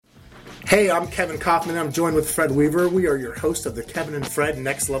Hey, I'm Kevin Kaufman. I'm joined with Fred Weaver. We are your host of the Kevin and Fred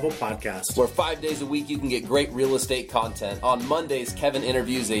Next Level podcast. Where 5 days a week you can get great real estate content. On Mondays, Kevin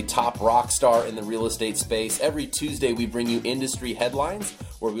interviews a top rock star in the real estate space. Every Tuesday, we bring you industry headlines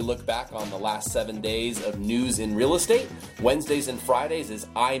where we look back on the last 7 days of news in real estate. Wednesdays and Fridays is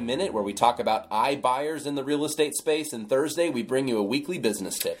iMinute, where we talk about iBuyers in the real estate space. And Thursday, we bring you a weekly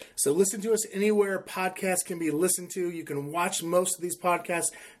business tip. So listen to us anywhere podcasts can be listened to. You can watch most of these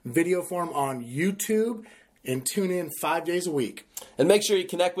podcasts video form on YouTube and tune in 5 days a week. And make sure you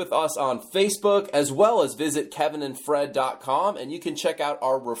connect with us on Facebook as well as visit kevinandfred.com, and you can check out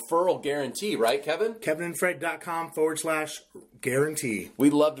our referral guarantee, right, Kevin? kevinandfred.com/guarantee.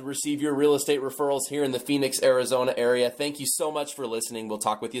 We'd love to receive your real estate referrals here in the Phoenix, Arizona area. Thank you so much for listening. We'll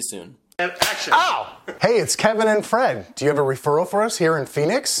talk with you soon. Action. Ow! Hey, it's Kevin and Fred. Do you have a referral for us here in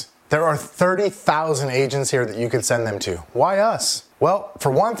Phoenix? There are 30,000 agents here that you could send them to. Why us? Well,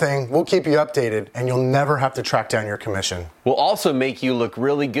 for one thing, we'll keep you updated and you'll never have to track down your commission. We'll also make you look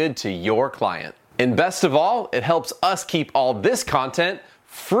really good to your client. And best of all, it helps us keep all this content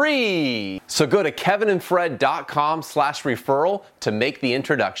free. So go to kevinandfred.com/referral to make the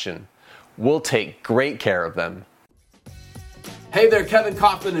introduction. We'll take great care of them. Hey there, Kevin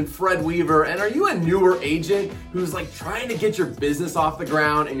Kaufman and Fred Weaver. And are you a newer agent who's trying to get your business off the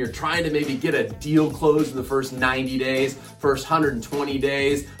ground and you're trying to maybe get a deal closed in the first 90 days, first 120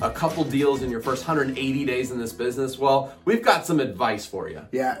 days, a couple deals in your first 180 days in this business? Well, we've got some advice for you.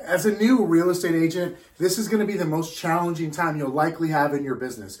 Yeah, as a new real estate agent, this is going to be the most challenging time you'll likely have in your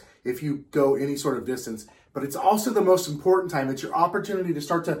business if you go any sort of distance. But it's also the most important time. It's your opportunity to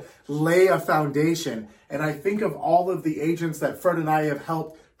start to lay a foundation. And I think of all of the agents that Fred and I have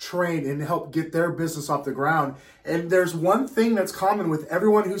helped train and help get their business off the ground. And there's one thing that's common with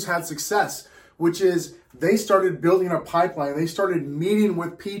everyone who's had success, which is they started building a pipeline. They started meeting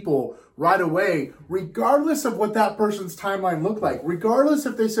with people right away, regardless of what that person's timeline looked like, regardless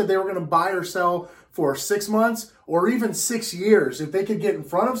if they said they were going to buy or sell for 6 months or even 6 years. If they could get in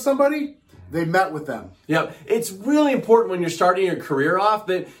front of somebody, they met with them. Yep. It's really important when you're starting your career off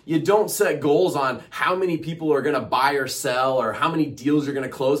that you don't set goals on how many people are going to buy or sell or how many deals you're going to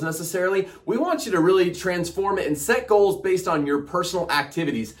close necessarily. We want you to really transform it and set goals based on your personal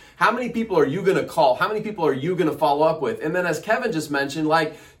activities. How many people are you going to call? How many people are you going to follow up with? And then as Kevin just mentioned,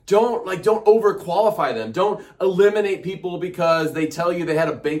 don't overqualify them. Don't eliminate people because they tell you they had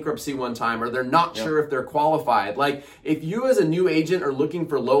a bankruptcy one time or they're not sure if they're qualified. If you as a new agent are looking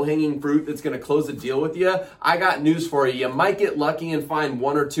for low-hanging fruit that's going to close a deal with you, I got news for you. You might get lucky and find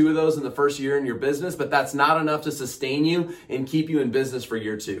 1 or 2 of those in the first year in your business, but that's not enough to sustain you and keep you in business for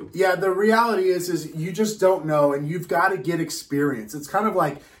year 2. Yeah, the reality is you just don't know, and you've got to get experience. It's kind of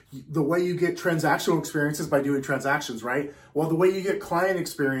like the way you get transactional experience is by doing transactions, right? Well, the way you get client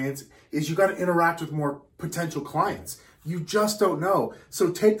experience is you got to interact with more potential clients. You just don't know.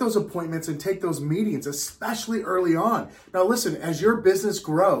 So take those appointments and take those meetings, especially early on. Now listen, as your business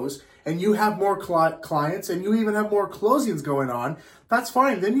grows and you have more clients and you even have more closings going on, that's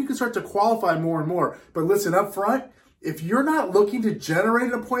fine. Then you can start to qualify more and more. But listen, up front, if you're not looking to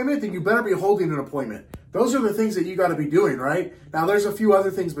generate an appointment, then you better be holding an appointment. Those are the things that you got to be doing, right? Now, there's a few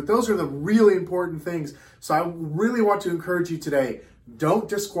other things, but those are the really important things. So I really want to encourage you today, don't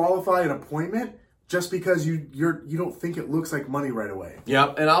disqualify an appointment just because you don't think it looks like money right away.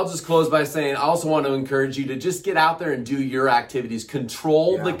 Yep, and I'll just close by saying I also want to encourage you to just get out there and do your activities.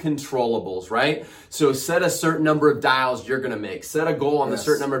 Control the controllables, right? So set a certain number of dials you're going to make. Set a goal on the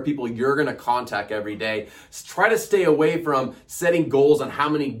certain number of people you're going to contact every day. Try to stay away from setting goals on how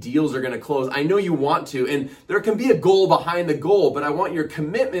many deals are going to close. I know you want to, and there can be a goal behind the goal, but I want your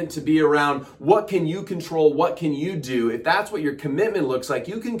commitment to be around what can you control, what can you do. If that's what your commitment looks like,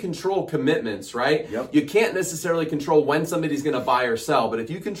 you can control commitments, right? Yep. You can't necessarily control when somebody's going to buy or sell, but if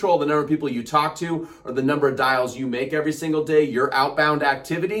you control the number of people you talk to or the number of dials you make every single day, your outbound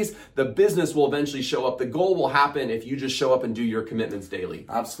activities, the business will eventually show up. The goal will happen if you just show up and do your commitments daily.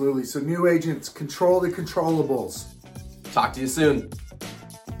 Absolutely. So new agents, control the controllables. Talk to you soon.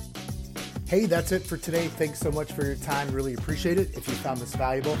 Hey, that's it for today. Thanks so much for your time. Really appreciate it. If you found this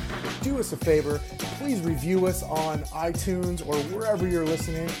valuable, do us a favor. Please review us on iTunes or wherever you're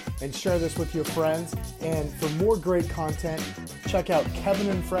listening and share this with your friends. And for more great content, check out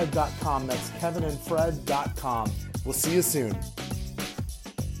kevinandfred.com. That's kevinandfred.com. We'll see you soon.